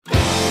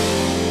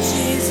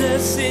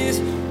Jesus is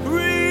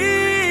real.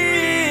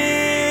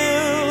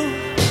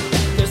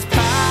 There's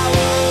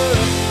power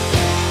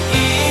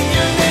in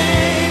your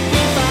name. We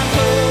find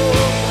hope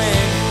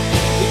when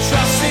we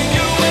trust in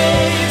your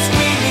ways.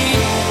 We need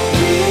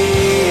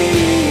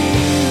real.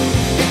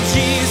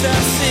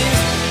 Jesus is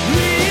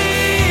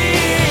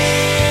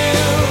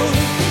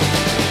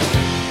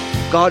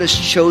real. God has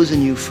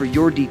chosen you for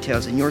your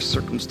details and your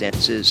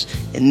circumstances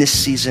in this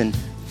season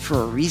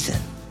for a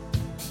reason.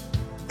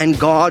 And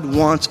God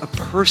wants a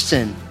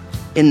person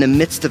in the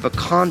midst of a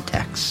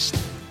context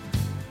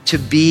to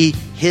be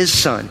his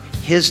son,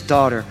 his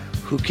daughter,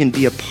 who can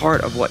be a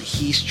part of what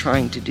he's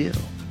trying to do.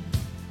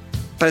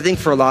 But I think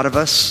for a lot of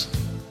us,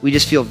 we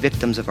just feel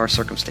victims of our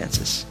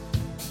circumstances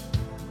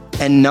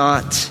and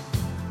not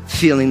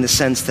feeling the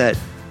sense that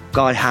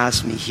God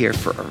has me here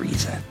for a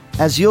reason.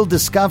 As you'll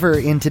discover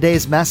in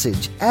today's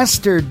message,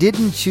 Esther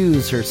didn't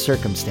choose her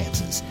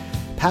circumstances.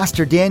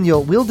 Pastor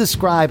Daniel will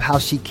describe how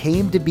she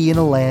came to be in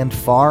a land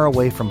far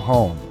away from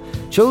home,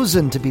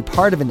 chosen to be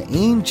part of an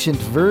ancient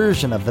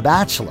version of The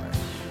Bachelor.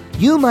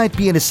 You might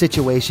be in a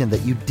situation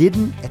that you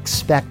didn't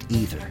expect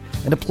either,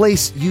 in a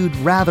place you'd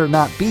rather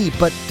not be,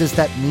 but does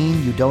that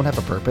mean you don't have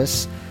a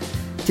purpose?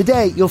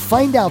 Today, you'll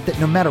find out that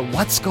no matter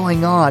what's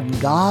going on,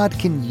 God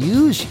can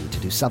use you to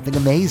do something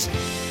amazing.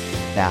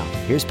 Now,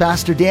 here's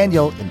Pastor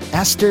Daniel in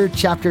Esther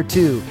chapter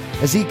 2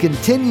 as he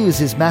continues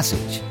his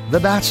message,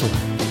 The Bachelor.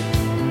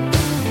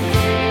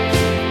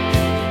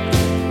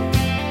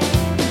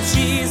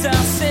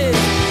 Jesus is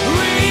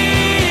real.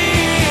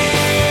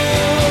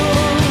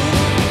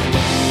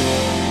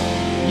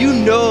 You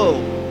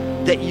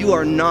know that you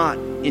are not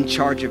in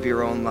charge of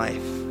your own life.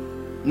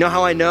 You know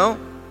how I know?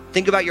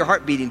 Think about your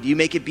heart beating. Do you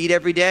make it beat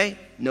every day?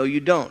 No, you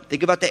don't.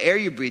 Think about the air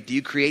you breathe. Do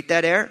you create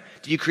that air?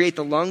 Do you create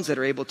the lungs that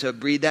are able to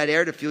breathe that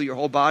air to fuel your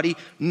whole body?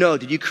 No.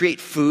 Did you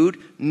create food?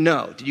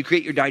 No. Did you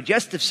create your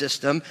digestive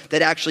system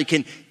that actually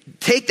can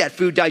take that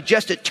food,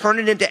 digest it, turn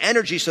it into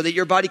energy so that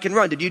your body can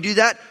run? Did you do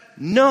that?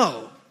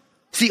 No.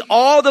 See,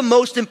 all the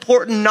most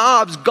important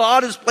knobs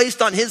God has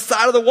placed on his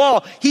side of the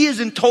wall. He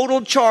is in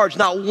total charge.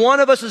 Not one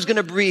of us is going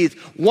to breathe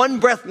one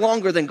breath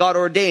longer than God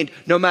ordained,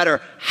 no matter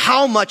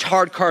how much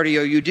hard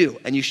cardio you do.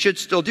 And you should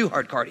still do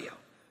hard cardio.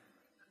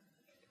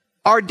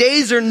 Our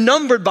days are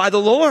numbered by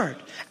the Lord.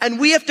 And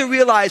we have to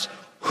realize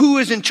who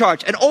is in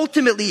charge. And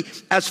ultimately,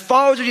 as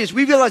followers of Jesus,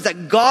 we realize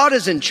that God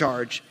is in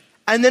charge.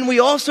 And then we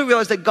also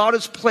realize that God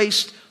has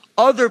placed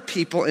other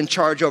people in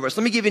charge over us.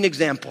 Let me give you an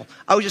example.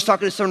 I was just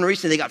talking to someone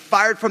recently. They got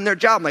fired from their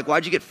job. I'm like,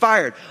 why'd you get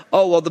fired?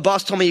 Oh, well, the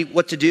boss told me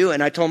what to do,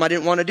 and I told him I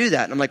didn't want to do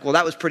that. And I'm like, well,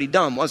 that was pretty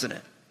dumb, wasn't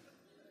it?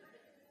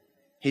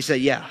 He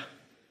said, yeah.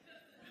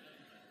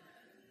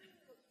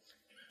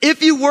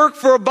 If you work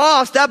for a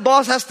boss, that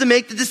boss has to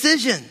make the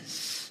decisions.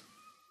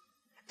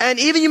 And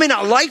even you may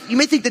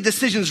think the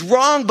decision's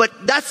wrong,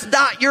 but that's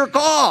not your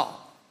call.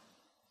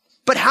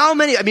 But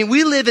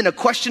we live in a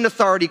question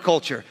authority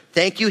culture.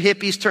 Thank you,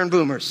 hippies turned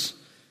boomers.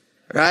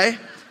 Right?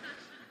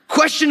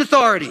 Question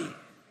authority.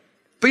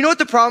 But you know what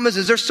the problem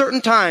is? There's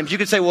certain times you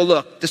could say, well,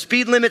 look, the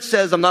speed limit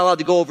says I'm not allowed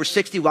to go over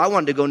 60. Well, I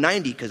wanted to go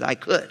 90 because I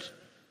could.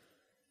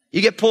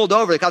 You get pulled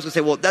over, the cops will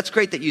say, well, that's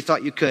great that you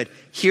thought you could.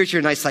 Here's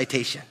your nice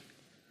citation.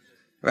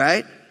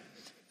 Right?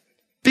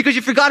 Because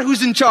you forgot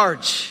who's in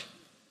charge.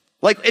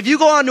 Like if you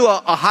go onto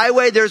a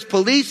highway, there's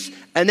police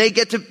and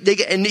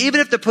and even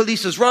if the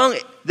police is wrong,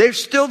 they're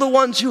still the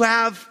ones who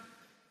have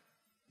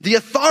the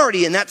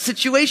authority in that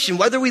situation,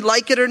 whether we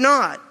like it or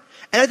not.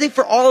 And I think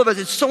for all of us,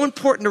 it's so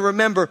important to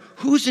remember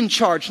who's in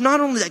charge. Not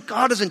only that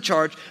God is in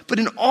charge, but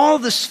in all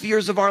the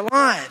spheres of our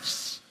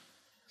lives.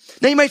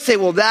 Now you might say,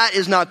 well, that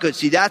is not good.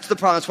 See, that's the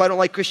problem. That's why I don't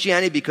like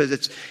Christianity, because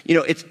it's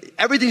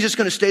everything's just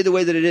going to stay the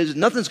way that it is.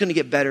 Nothing's going to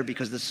get better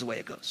because this is the way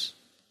it goes.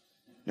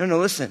 No,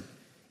 listen.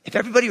 If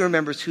everybody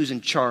remembers who's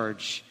in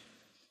charge,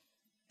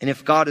 and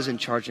if God is in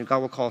charge, and God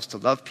will call us to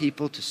love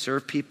people, to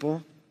serve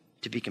people,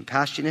 to be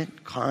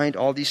compassionate, kind,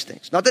 all these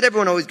things. Not that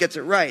everyone always gets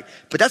it right,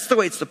 but that's the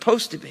way it's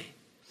supposed to be.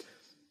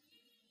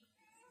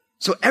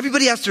 So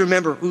everybody has to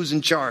remember who's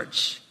in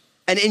charge.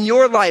 And in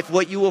your life,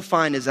 what you will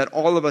find is that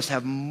all of us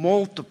have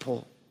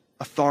multiple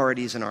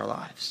authorities in our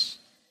lives.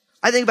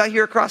 I think about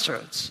here at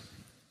Crossroads.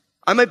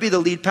 I might be the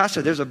lead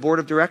pastor. There's a board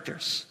of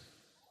directors.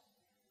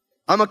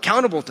 I'm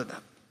accountable to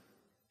them.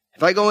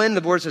 If I go in,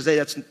 the board says, hey,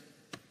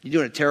 you're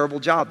doing a terrible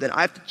job, then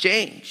I have to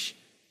change,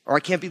 or I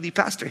can't be lead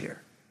pastor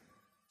here.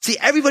 See,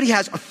 everybody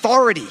has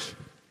authority.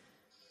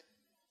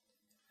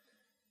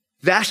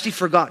 Vashti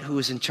forgot who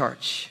was in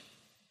charge.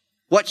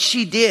 What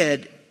she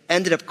did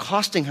ended up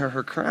costing her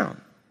her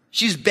crown.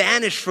 She's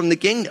banished from the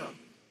kingdom.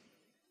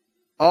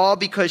 All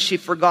because she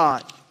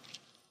forgot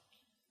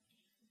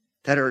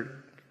that her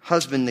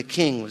husband, the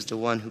king, was the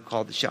one who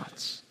called the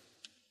shots.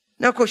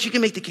 Now, of course, you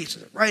can make the case,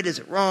 is it right, is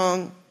it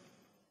wrong?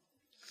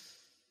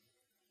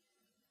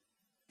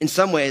 In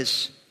some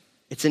ways,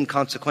 it's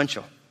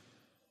inconsequential.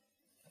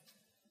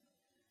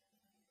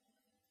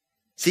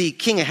 See,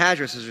 King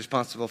Ahasuerus is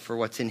responsible for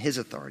what's in his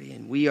authority,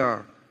 and we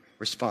are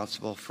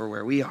responsible for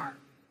where we are.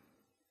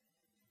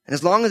 And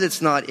as long as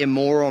it's not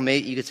immoral,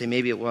 you could say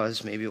maybe it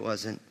was, maybe it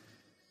wasn't.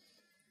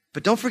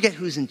 But don't forget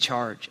who's in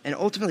charge. And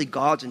ultimately,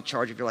 God's in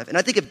charge of your life. And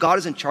I think if God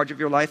is in charge of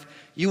your life,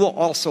 you will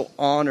also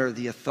honor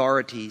the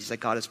authorities that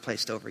God has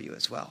placed over you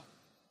as well.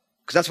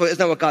 Because isn't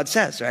that what God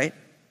says, right?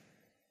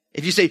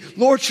 If you say,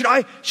 Lord, should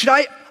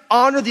I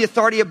honor the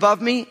authority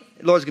above me?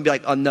 The Lord's going to be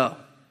like, oh, no.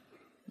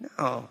 No,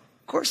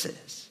 of course it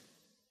is.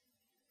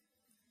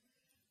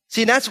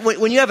 See, and that's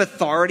when you have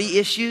authority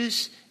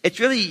issues, it's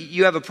really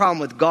you have a problem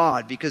with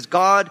God, because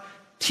God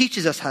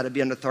teaches us how to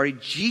be under authority.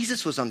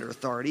 Jesus was under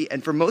authority,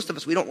 and for most of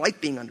us, we don't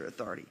like being under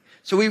authority.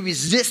 So we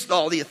resist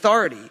all the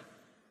authority.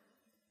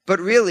 But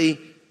really,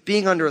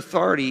 being under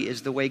authority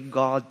is the way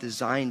God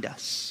designed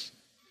us.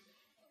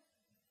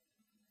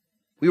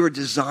 We were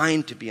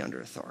designed to be under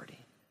authority.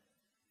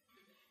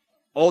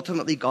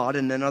 Ultimately, God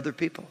and then other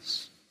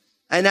people's.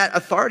 And that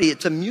authority,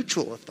 it's a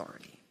mutual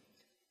authority.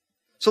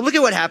 So look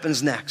at what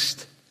happens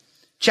next.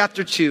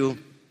 Chapter 2,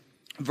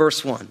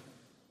 verse 1.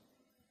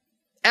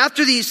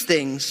 After these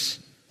things,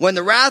 when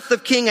the wrath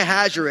of King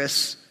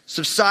Ahasuerus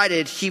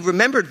subsided, he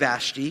remembered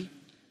Vashti,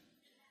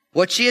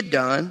 what she had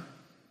done,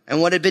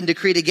 and what had been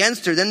decreed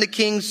against her. Then the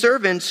king's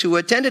servants who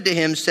attended to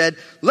him said,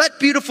 let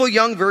beautiful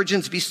young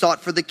virgins be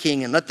sought for the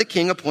king, and let the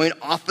king appoint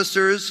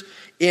officers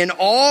in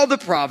all the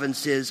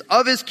provinces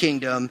of his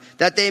kingdom,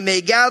 that they may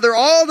gather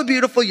all the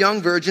beautiful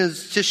young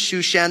virgins to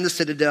Shushan the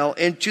citadel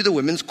into the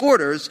women's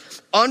quarters,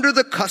 under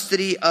the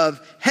custody of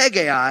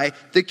Hegai,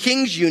 the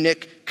king's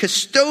eunuch,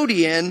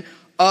 custodian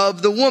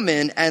of the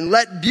woman, and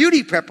let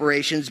beauty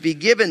preparations be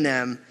given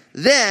them.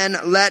 Then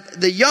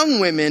let the young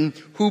women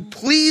who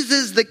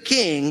pleases the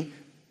king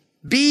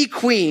be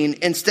queen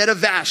instead of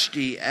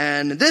Vashti.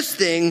 And this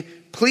thing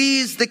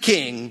pleased the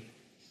king,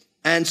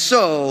 and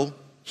so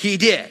he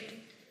did.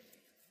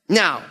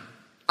 Now,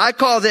 I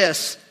call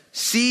this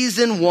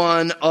season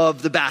 1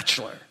 of The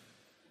Bachelor,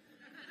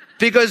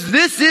 because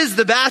this is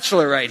The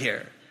Bachelor right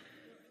here.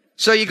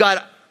 So you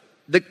got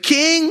the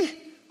king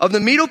of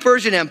the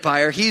Medo-Persian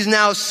Empire. He's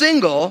now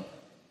single,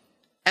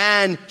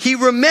 and he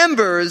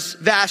remembers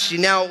Vashti.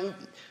 Now,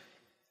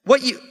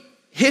 what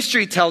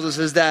history tells us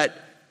is that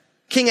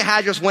King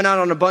Ahasuerus went out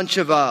on a bunch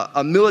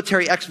of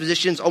military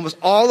expeditions. Almost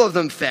all of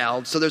them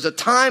failed. So there's a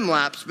time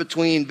lapse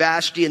between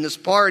Vashti and this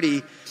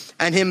party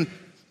and him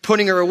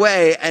putting her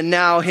away, and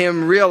now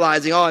him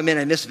realizing, oh, man,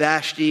 I miss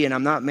Vashti, and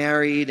I'm not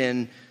married,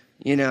 and,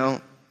 you know.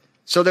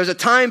 So there's a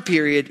time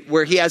period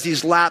where he has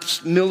these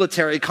lapsed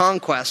military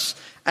conquests.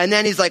 And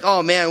then he's like,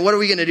 oh man, what are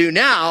we going to do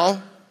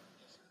now?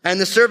 And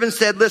the servant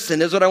said, listen,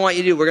 this is what I want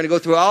you to do. We're going to go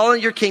through all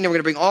of your kingdom.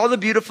 We're going to bring all the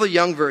beautiful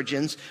young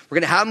virgins. We're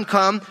going to have them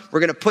come. We're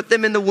going to put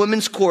them in the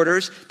women's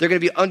quarters. They're going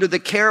to be under the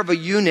care of a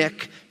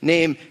eunuch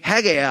named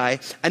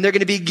Hegai. And they're going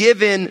to be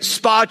given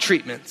spa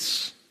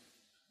treatments.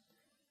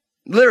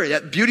 Literally,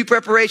 that beauty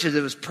preparations.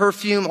 It was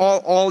perfume,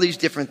 all these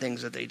different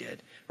things that they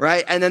did.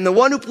 Right? And then the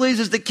one who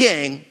pleases the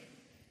king,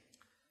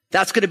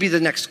 that's going to be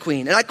the next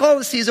queen. And I call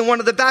this season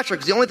 1 of The Bachelor,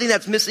 because the only thing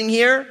that's missing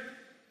here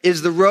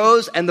is the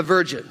rose and the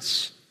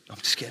virgins. I'm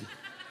just kidding.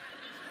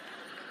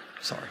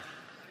 Sorry.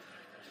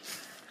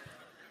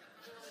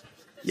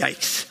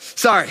 Yikes.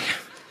 Sorry.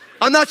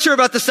 I'm not sure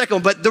about the second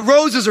one, but the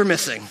roses are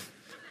missing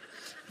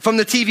from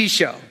the TV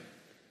show.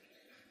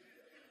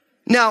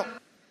 Now,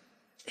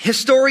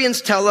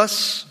 historians tell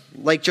us,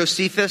 like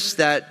Josephus,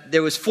 that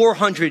there was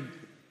 400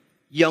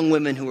 young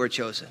women who were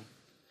chosen.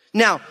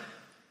 Now,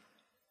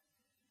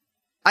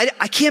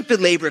 I can't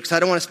belabor it because I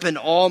don't want to spend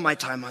all my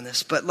time on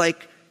this, but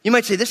you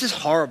might say, this is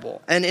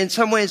horrible. And in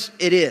some ways,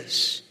 it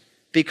is.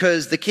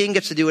 Because the king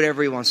gets to do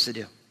whatever he wants to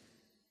do.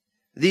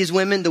 These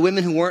women, the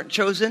women who weren't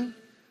chosen,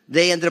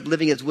 they ended up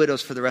living as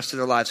widows for the rest of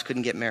their lives,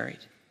 couldn't get married.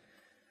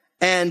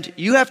 And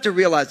you have to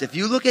realize, if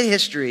you look at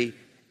history,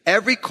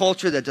 every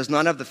culture that does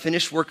not have the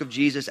finished work of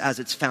Jesus as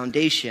its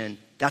foundation,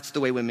 that's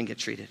the way women get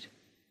treated.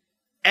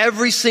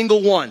 Every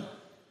single one.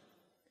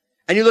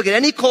 And you look at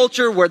any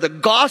culture where the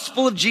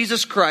gospel of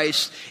Jesus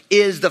Christ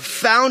is the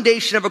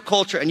foundation of a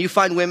culture, and you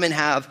find women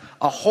have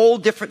a whole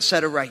different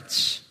set of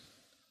rights.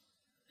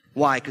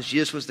 Why? Because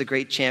Jesus was the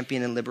great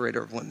champion and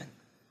liberator of women.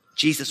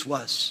 Jesus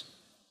was.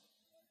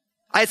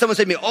 I had someone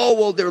say to me, oh,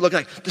 well, they were looking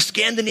like the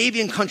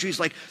Scandinavian countries,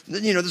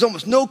 there's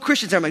almost no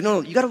Christians there. I'm like,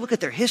 no, you got to look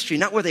at their history,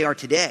 not where they are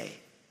today.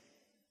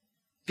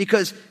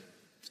 Because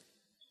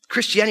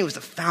Christianity was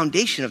the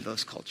foundation of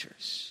those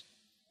cultures.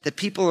 That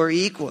people are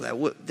equal,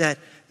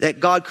 that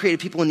God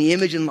created people in the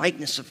image and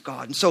likeness of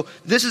God. And so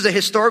this is a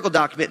historical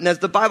document. And as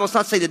the Bible, it's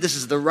not saying that this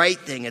is the right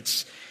thing.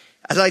 It's,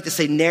 as I like to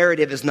say,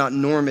 narrative is not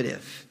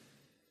normative.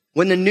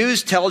 When the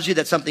news tells you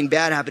that something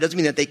bad happened, it doesn't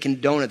mean that they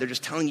condone it. They're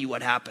just telling you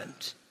what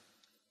happened.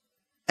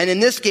 And in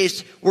this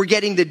case, we're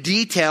getting the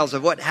details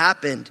of what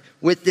happened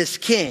with this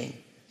king.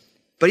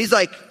 But he's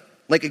like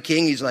a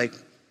king, he's like,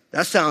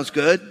 that sounds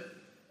good,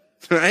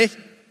 right?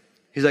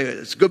 He's like,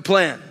 it's a good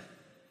plan.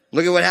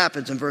 Look at what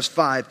happens in verse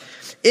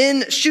 5.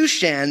 In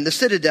Shushan, the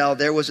citadel,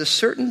 there was a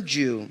certain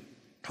Jew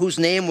whose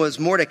name was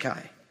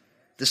Mordecai,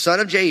 the son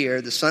of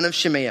Jair, the son of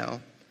Shimei,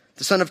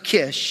 the son of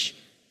Kish,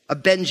 a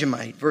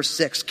Benjamite. Verse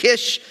 6,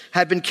 Kish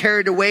had been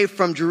carried away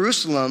from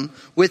Jerusalem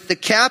with the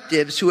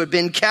captives who had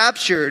been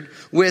captured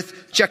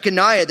with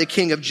Jeconiah, the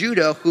king of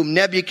Judah, whom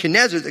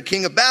Nebuchadnezzar, the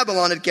king of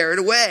Babylon, had carried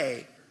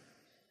away.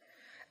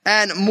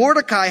 And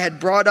Mordecai had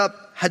brought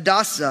up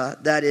Hadassah,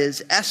 that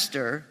is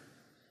Esther,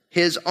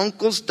 his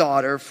uncle's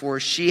daughter, for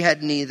she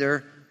had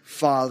neither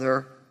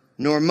father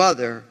nor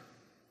mother.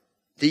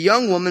 The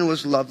young woman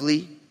was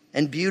lovely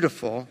and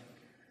beautiful.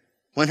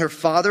 When her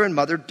father and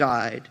mother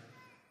died,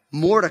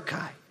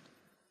 Mordecai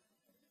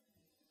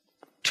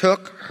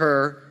took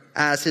her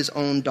as his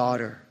own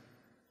daughter.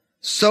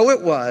 So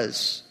it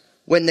was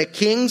when the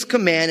king's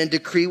command and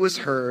decree was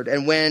heard,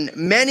 and when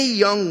many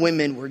young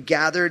women were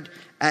gathered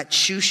at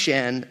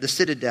Shushan, the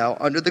citadel,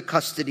 under the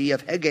custody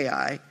of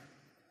Hegai,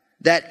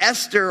 that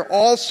Esther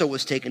also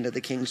was taken to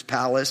the king's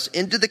palace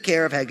into the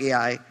care of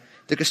Hegai,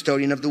 the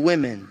custodian of the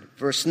women.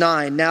 Verse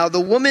 9, now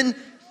the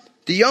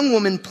young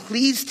woman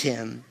pleased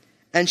him,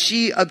 and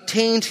she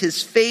obtained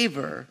his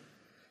favor.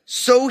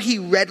 So he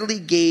readily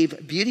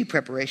gave beauty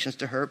preparations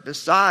to her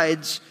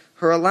besides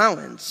her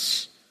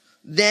allowance.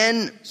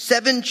 Then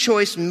 7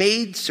 choice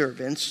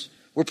maidservants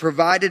were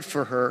provided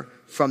for her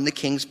from the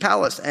king's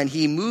palace, and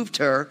he moved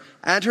her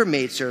and her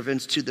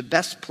maidservants to the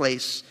best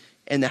place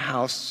in the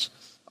house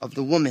of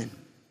the woman.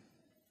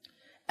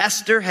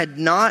 Esther had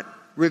not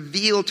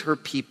revealed her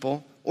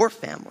people or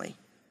family,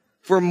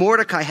 for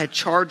Mordecai had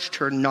charged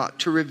her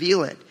not to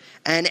reveal it.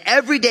 And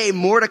every day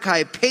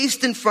Mordecai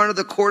paced in front of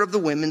the court of the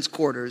women's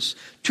quarters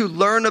to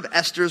learn of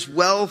Esther's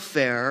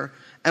welfare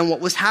and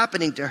what was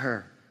happening to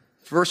her.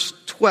 Verse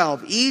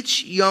 12,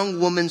 each young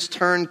woman's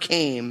turn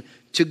came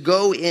to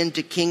go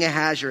into King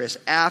Ahasuerus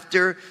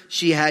after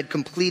she had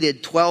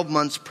completed 12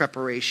 months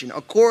preparation,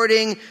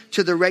 according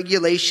to the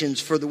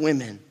regulations for the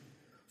women.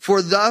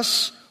 For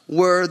thus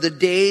were the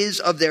days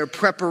of their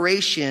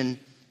preparation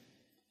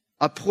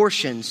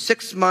apportioned,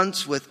 6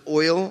 months with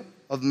oil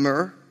of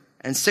myrrh,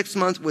 and 6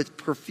 months with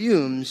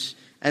perfumes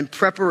and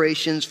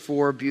preparations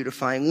for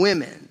beautifying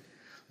women.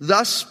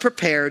 Thus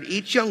prepared,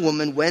 each young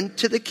woman went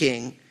to the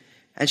king,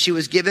 and she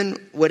was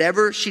given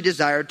whatever she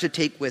desired to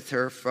take with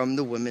her from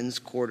the women's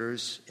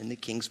quarters in the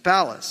king's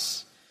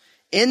palace.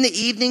 In the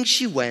evening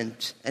she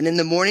went, and in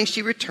the morning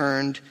she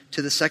returned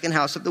to the second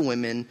house of the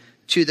women,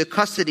 to the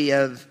custody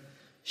of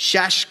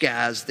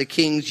Shashgaz, the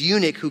king's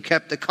eunuch who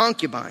kept the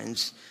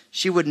concubines.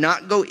 She would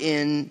not go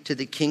in to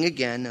the king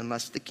again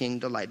unless the king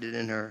delighted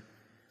in her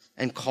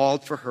and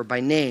called for her by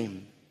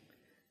name.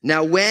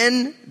 Now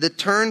when the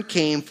turn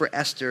came for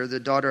Esther, the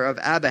daughter of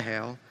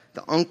Abihail,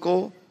 the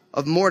uncle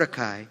of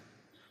Mordecai,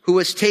 who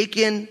was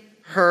taken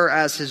her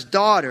as his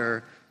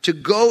daughter to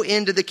go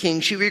into the king,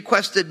 she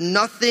requested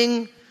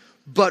nothing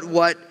but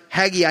what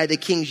Hegai, the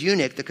king's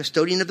eunuch, the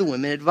custodian of the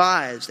women,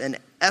 advised. And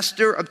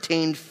Esther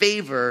obtained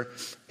favor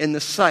in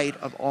the sight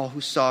of all who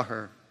saw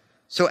her.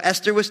 So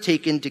Esther was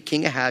taken to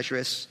King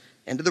Ahasuerus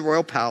into the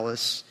royal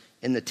palace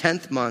in the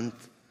 10th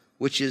month,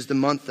 which is the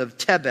month of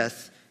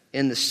Tebeth,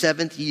 in the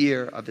 7th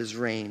year of his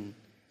reign.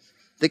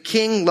 The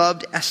king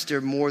loved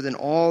Esther more than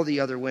all the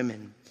other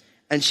women,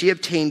 and she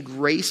obtained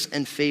grace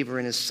and favor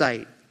in his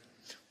sight,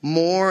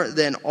 more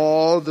than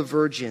all the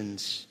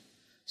virgins.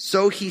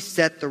 So he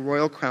set the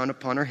royal crown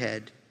upon her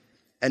head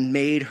and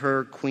made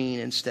her queen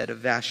instead of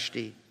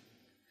Vashti.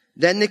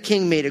 Then the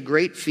king made a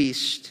great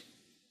feast,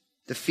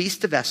 the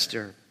feast of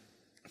Esther,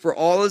 for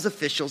all his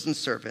officials and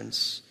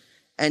servants,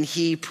 and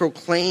he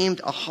proclaimed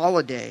a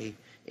holiday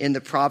in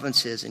the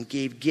provinces and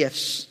gave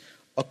gifts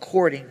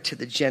according to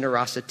the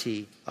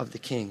generosity of the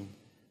king.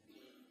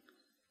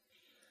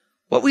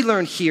 What we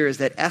learn here is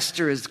that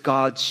Esther is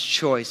God's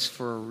choice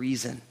for a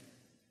reason.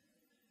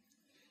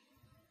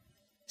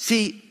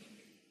 See,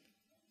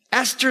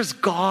 Esther's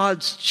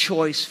God's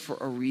choice for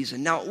a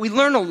reason. Now, we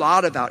learn a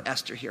lot about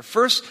Esther here.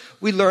 First,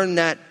 we learn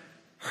that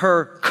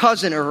her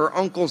cousin or her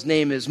uncle's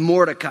name is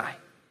Mordecai.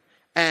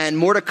 And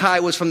Mordecai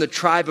was from the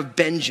tribe of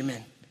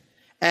Benjamin.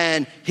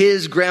 And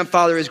his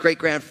grandfather, his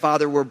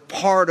great-grandfather were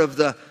part of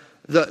the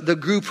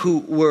group who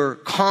were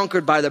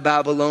conquered by the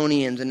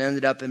Babylonians and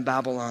ended up in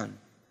Babylon.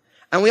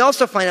 And we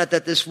also find out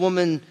that this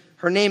woman,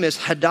 her name is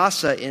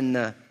Hadassah in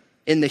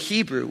the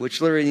Hebrew, which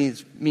literally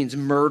means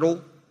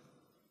myrtle.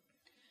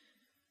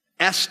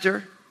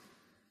 Esther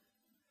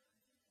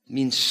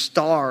means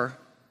star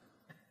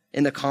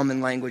in the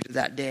common language of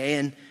that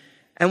day.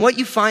 And what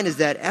you find is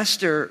that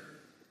Esther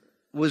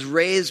was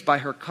raised by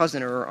her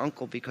cousin or her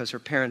uncle because her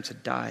parents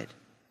had died.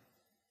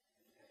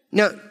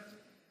 Now,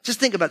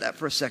 just think about that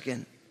for a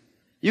second.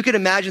 You could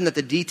imagine that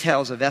the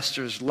details of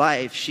Esther's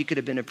life, she could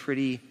have been a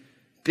pretty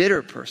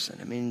bitter person.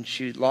 I mean,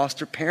 she lost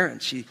her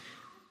parents. She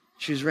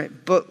was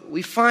raped. But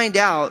we find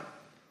out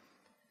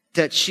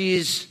that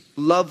she's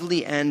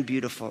lovely and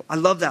beautiful. I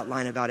love that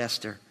line about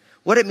Esther.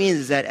 What it means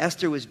is that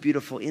Esther was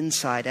beautiful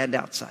inside and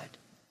outside.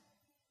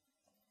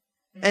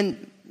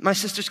 And my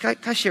sisters, can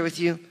I share with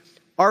you?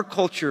 Our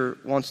culture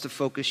wants to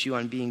focus you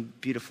on being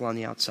beautiful on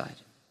the outside.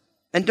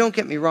 And don't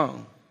get me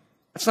wrong,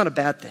 that's not a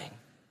bad thing.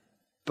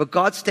 But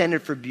God's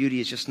standard for beauty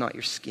is just not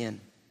your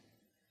skin.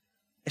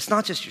 It's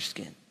not just your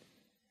skin.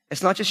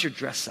 It's not just your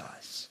dress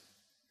size.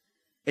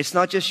 It's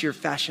not just your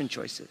fashion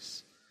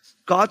choices.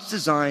 God's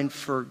design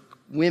for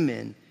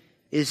women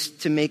is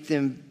to make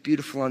them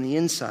beautiful on the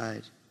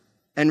inside.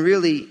 And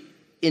really,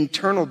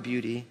 internal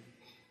beauty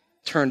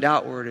turned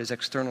outward is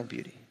external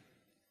beauty.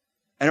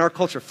 And our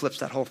culture flips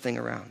that whole thing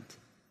around.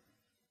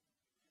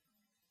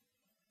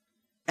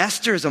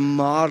 Esther is a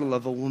model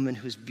of a woman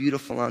who's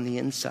beautiful on the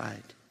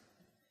inside.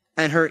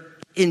 And her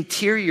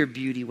interior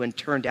beauty, when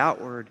turned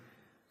outward,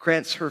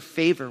 grants her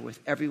favor with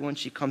everyone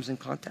she comes in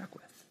contact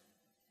with.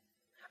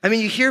 I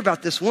mean, you hear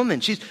about this woman.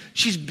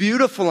 She's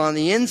beautiful on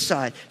the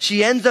inside.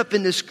 She ends up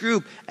in this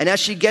group, and as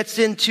she gets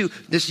into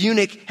this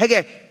eunuch,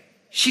 Haggai,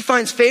 she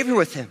finds favor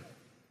with him.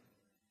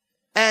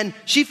 And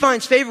she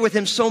finds favor with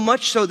him so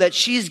much so that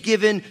she's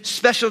given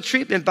special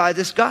treatment by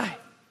this guy.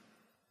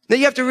 Now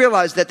you have to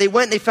realize that they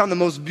went and they found the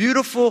most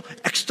beautiful,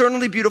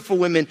 externally beautiful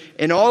women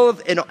in all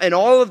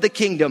of the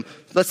kingdom.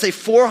 Let's say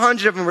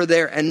 400 of them were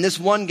there, and this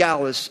one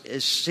gal is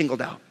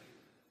singled out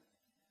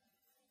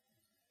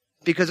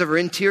because of her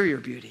interior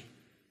beauty.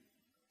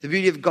 The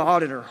beauty of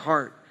God in her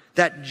heart,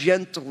 that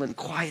gentle and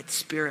quiet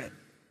spirit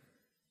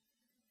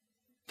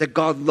that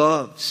God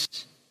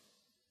loves,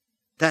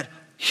 that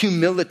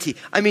humility.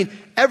 I mean,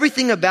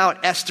 everything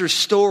about Esther's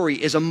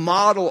story is a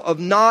model of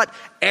not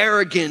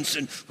arrogance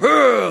and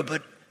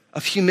but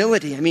of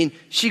humility. I mean,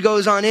 she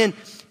goes on in.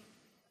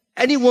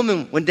 Any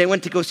woman, when they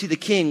went to go see the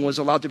king, was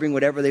allowed to bring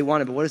whatever they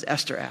wanted. But what does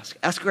Esther ask?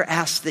 Esther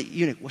asks the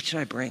eunuch, what should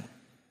I bring?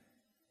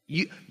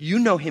 You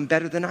know him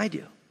better than I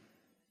do.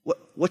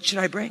 What should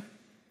I bring?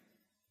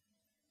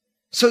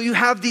 So you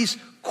have these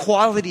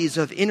qualities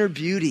of inner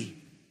beauty,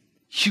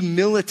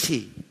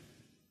 humility.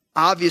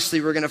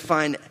 Obviously, we're going to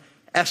find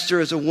Esther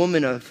as a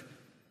woman of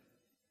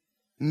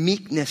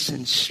meekness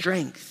and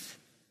strength.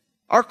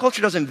 Our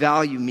culture doesn't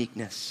value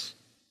meekness,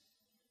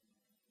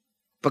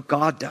 but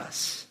God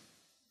does.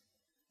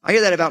 I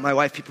hear that about my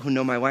wife. People who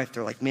know my wife,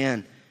 they're like,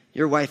 man,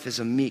 your wife is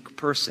a meek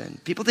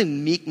person. People think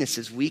meekness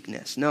is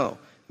weakness. No,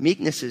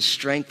 meekness is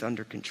strength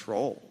under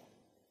control.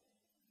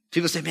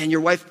 People say, man,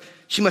 your wife,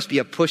 she must be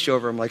a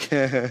pushover. I'm like,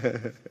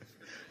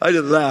 I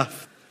just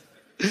laugh.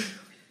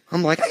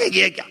 I'm like,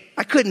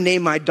 I couldn't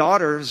name my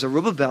daughter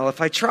Zerubbabel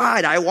if I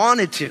tried. I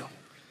wanted to.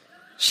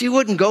 She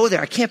wouldn't go there.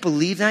 I can't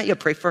believe that. You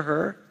pray for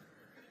her.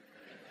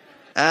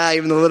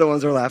 Even the little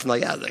ones are laughing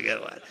like, yeah, that's a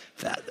good one.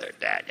 Father,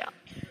 Dad, yeah.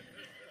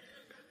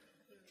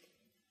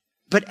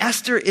 But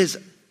Esther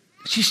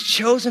she's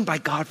chosen by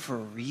God for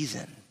a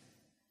reason.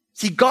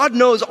 See, God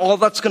knows all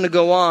that's going to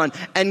go on,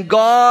 and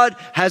God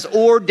has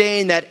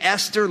ordained that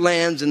Esther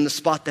lands in the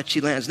spot that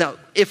she lands. Now,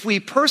 if we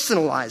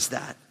personalize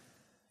that,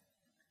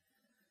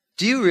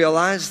 do you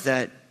realize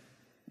that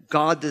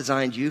God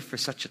designed you for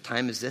such a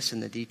time as this in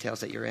the details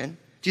that you're in?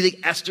 Do you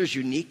think Esther's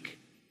unique?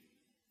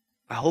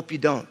 I hope you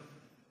don't.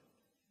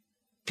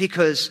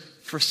 Because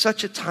for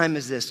such a time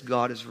as this,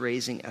 God is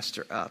raising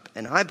Esther up.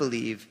 And I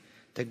believe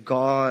that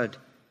God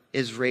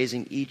is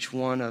raising each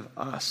one of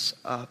us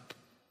up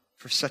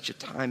for such a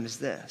time as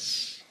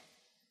this.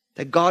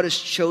 That God has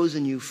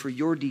chosen you for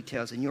your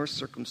details and your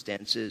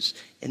circumstances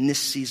in this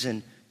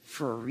season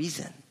for a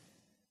reason.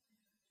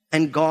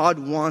 And God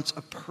wants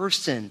a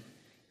person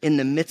in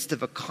the midst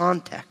of a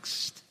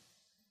context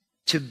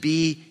to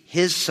be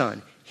his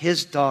son,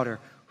 his daughter,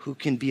 who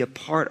can be a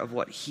part of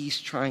what he's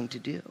trying to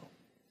do.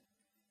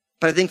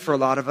 But I think for a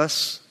lot of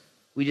us,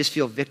 we just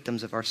feel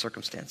victims of our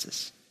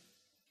circumstances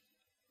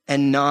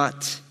and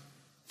not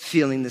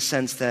feeling the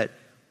sense that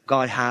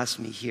God has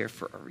me here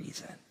for a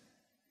reason.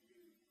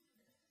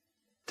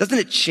 Doesn't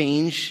it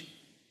change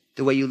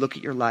the way you look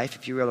at your life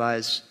if you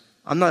realize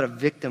I'm not a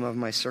victim of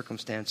my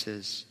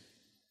circumstances?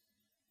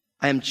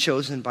 I am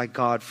chosen by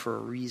God for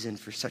a reason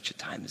for such a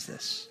time as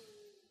this.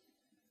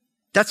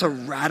 That's a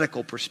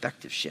radical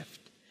perspective shift.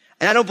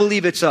 And I don't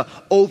believe it's an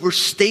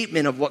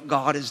overstatement of what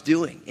God is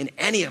doing in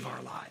any of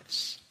our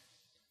lives.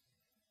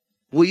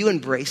 Will you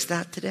embrace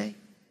that today?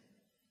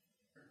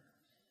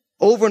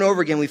 Over and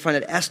over again, we find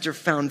that Esther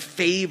found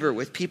favor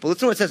with people.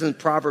 Listen to what it says in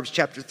Proverbs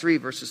chapter 3,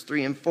 verses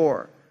 3 and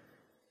 4.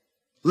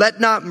 Let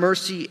not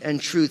mercy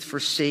and truth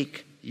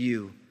forsake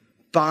you.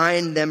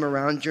 Bind them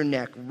around your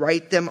neck.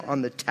 Write them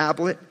on the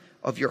tablet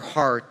of your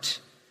heart.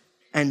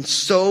 And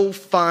so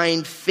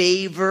find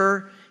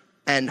favor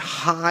and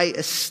high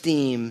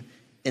esteem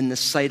in the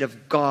sight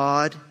of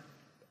God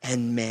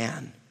and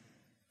man.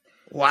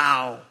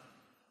 Wow.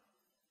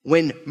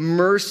 When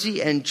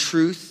mercy and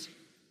truth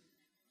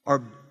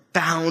are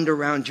bound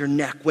around your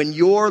neck, when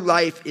your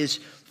life is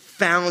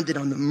founded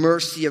on the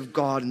mercy of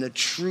God and the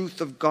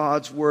truth of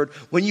God's word,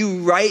 when you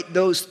write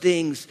those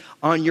things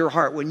on your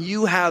heart, when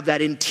you have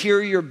that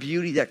interior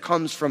beauty that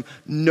comes from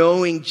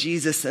knowing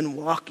Jesus and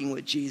walking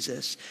with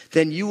Jesus,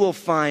 then you will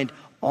find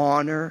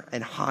honor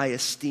and high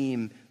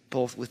esteem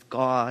both with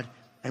God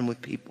and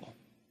with people.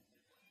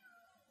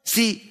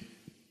 See,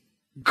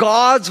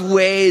 God's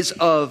ways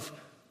of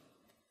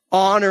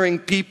honoring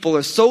people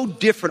are so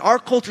different. Our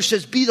culture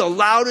says, be the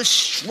loudest,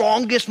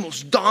 strongest,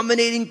 most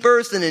dominating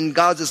person. And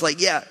God's just like,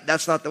 yeah,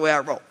 that's not the way I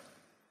roll.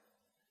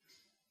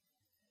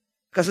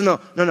 God said, no.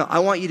 I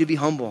want you to be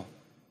humble.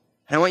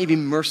 And I want you to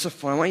be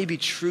merciful. I want you to be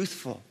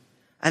truthful.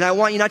 And I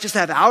want you not just to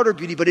have outer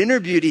beauty, but inner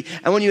beauty.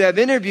 And when you have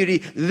inner beauty,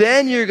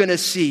 then you're going to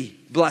see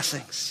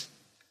blessings,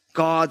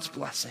 God's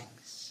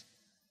blessings.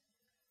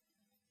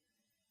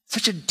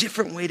 Such a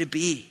different way to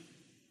be.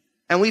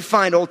 And we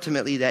find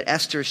ultimately that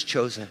Esther's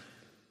chosen.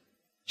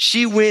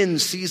 She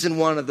wins season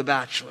 1 of The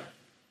Bachelor.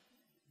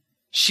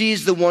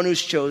 She's the one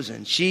who's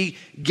chosen. She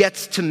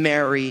gets to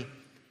marry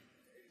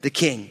the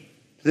king,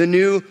 the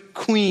new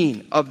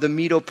queen of the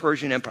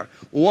Medo-Persian Empire.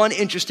 One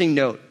interesting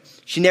note,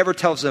 she never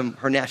tells them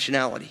her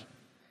nationality.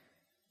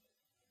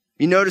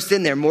 You noticed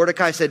in there,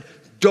 Mordecai said,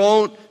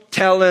 don't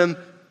tell him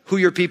who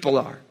your people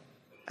are.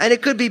 And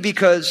it could be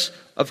because,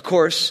 of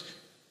course,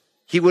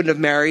 he wouldn't have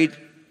married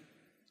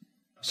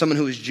someone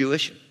who was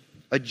Jewish,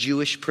 a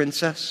Jewish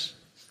princess.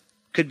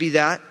 Could be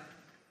that.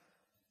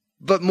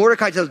 But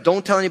Mordecai tells,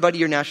 don't tell anybody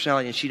your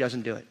nationality, and she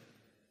doesn't do it.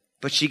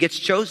 But she gets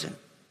chosen.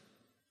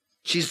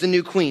 She's the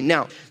new queen.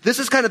 Now, this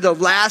is kind of the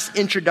last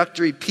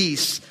introductory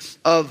piece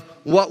of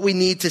what we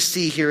need to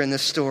see here in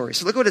this story.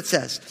 So look what it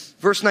says.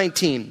 Verse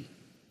 19.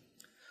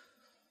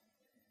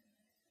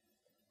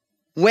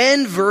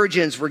 When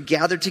virgins were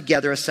gathered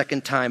together a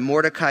second time,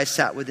 Mordecai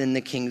sat within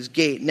the king's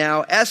gate.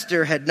 Now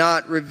Esther had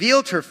not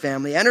revealed her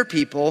family and her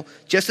people,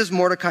 just as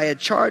Mordecai had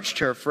charged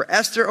her, for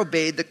Esther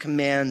obeyed the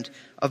command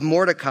of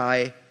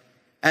Mordecai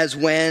as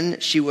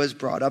when she was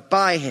brought up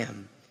by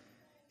him.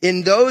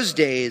 In those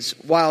days,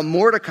 while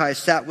Mordecai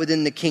sat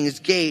within the king's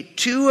gate,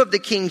 2 of the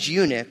king's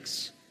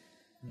eunuchs,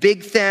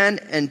 Bigthan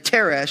and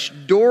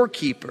Teresh,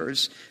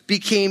 doorkeepers,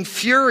 became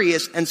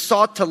furious and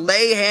sought to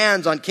lay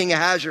hands on King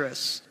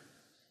Ahasuerus.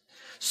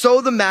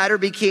 So the matter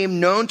became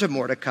known to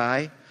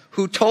Mordecai,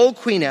 who told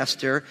Queen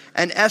Esther,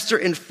 and Esther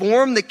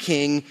informed the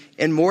king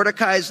in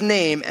Mordecai's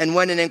name. And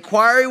when an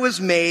inquiry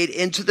was made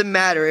into the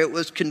matter, it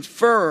was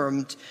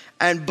confirmed,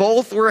 and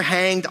both were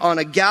hanged on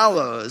a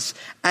gallows.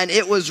 And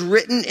it was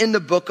written in the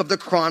book of the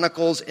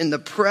Chronicles in the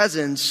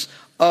presence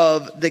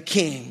of the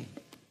king.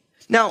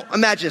 Now,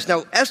 imagine this.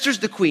 Now, Esther's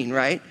the queen,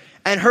 right?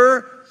 And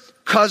her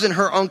cousin,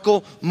 her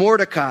uncle,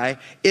 Mordecai,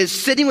 is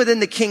sitting within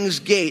the king's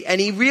gate,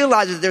 and he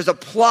realizes there's a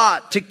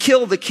plot to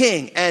kill the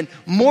king. And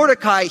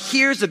Mordecai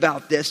hears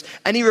about this,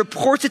 and he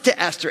reports it to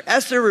Esther.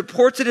 Esther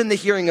reports it in the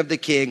hearing of the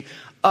king.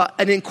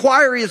 An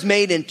inquiry is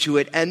made into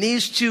it, and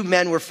these 2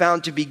 men were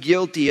found to be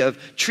guilty of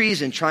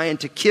treason, trying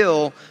to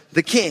kill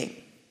the king.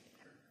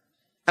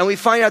 And we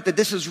find out that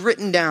this is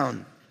written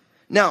down.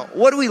 Now,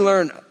 what do we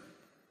learn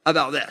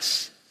about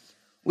this?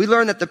 We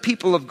learn that the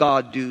people of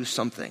God do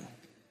something.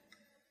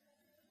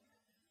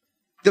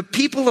 The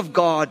people of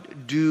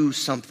God do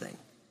something.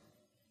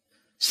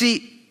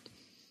 See,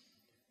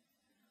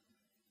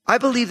 I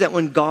believe that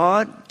when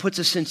God puts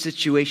us in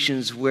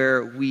situations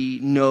where we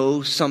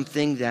know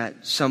something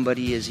that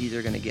somebody is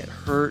either going to get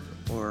hurt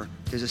or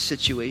there's a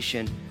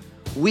situation,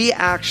 we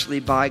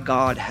actually, by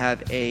God,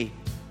 have a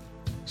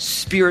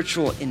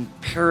spiritual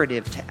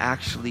imperative to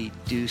actually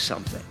do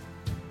something.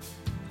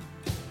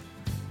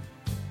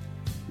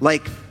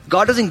 Like,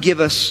 God doesn't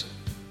give us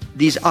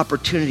these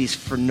opportunities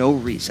for no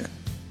reason.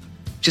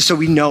 Just so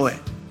we know it.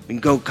 We can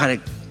go kind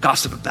of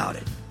gossip about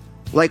it.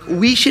 Like,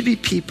 we should be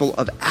people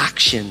of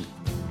action.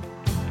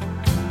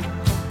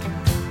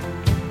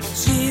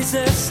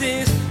 Jesus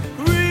is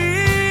real.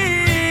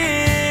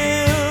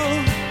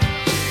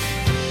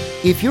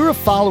 If you're a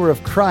follower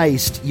of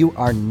Christ, you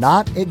are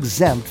not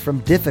exempt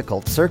from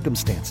difficult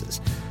circumstances.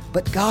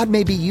 But God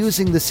may be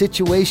using the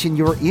situation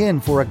you're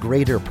in for a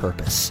greater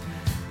purpose.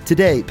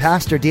 Today,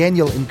 Pastor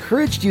Daniel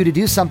encouraged you to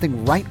do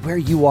something right where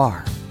you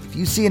are. If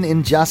you see an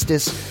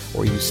injustice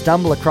or you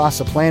stumble across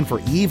a plan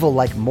for evil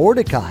like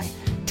Mordecai,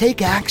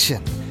 take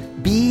action.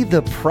 Be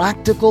the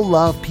practical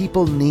love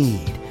people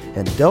need,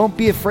 and don't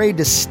be afraid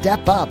to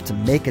step up to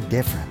make a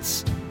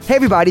difference. Hey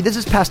everybody, this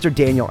is Pastor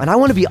Daniel, and I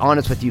want to be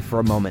honest with you for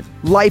a moment.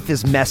 Life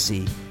is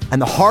messy,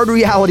 and the hard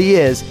reality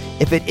is,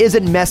 if it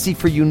isn't messy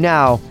for you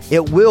now,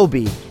 it will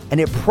be, and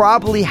it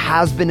probably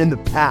has been in the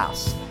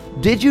past.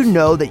 Did you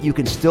know that you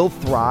can still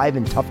thrive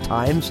in tough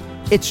times?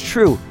 It's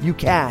true, you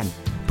can,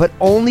 but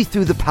only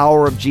through the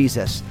power of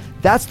Jesus.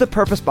 That's the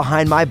purpose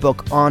behind my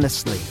book,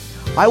 Honestly.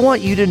 I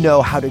want you to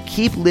know how to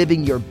keep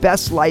living your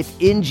best life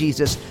in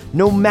Jesus,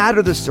 no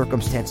matter the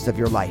circumstances of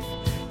your life.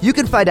 You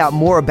can find out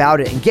more about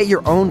it and get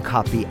your own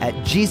copy at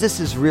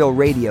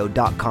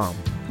JesusIsRealRadio.com.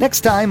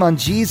 Next time on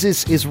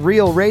Jesus is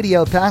Real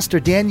Radio,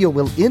 Pastor Daniel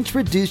will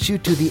introduce you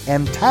to the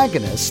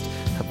antagonist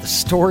of the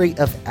story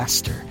of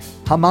Esther,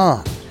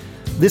 Haman.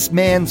 This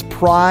man's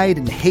pride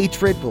and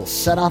hatred will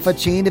set off a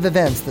chain of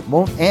events that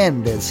won't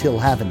end as he'll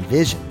have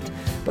envisioned,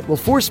 but will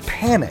force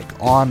panic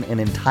on an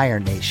entire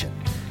nation.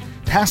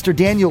 Pastor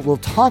Daniel will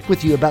talk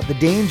with you about the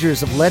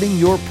dangers of letting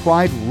your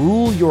pride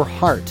rule your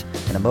heart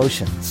and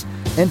emotions,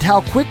 and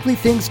how quickly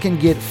things can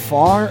get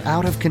far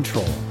out of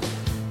control.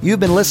 You've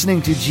been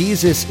listening to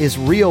Jesus is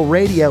Real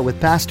Radio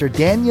with Pastor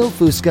Daniel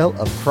Fusco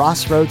of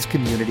Crossroads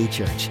Community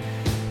Church.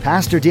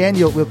 Pastor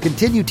Daniel will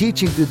continue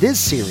teaching through this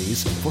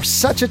series for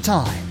such a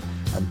time.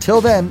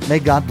 Until then, may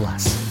God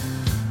bless.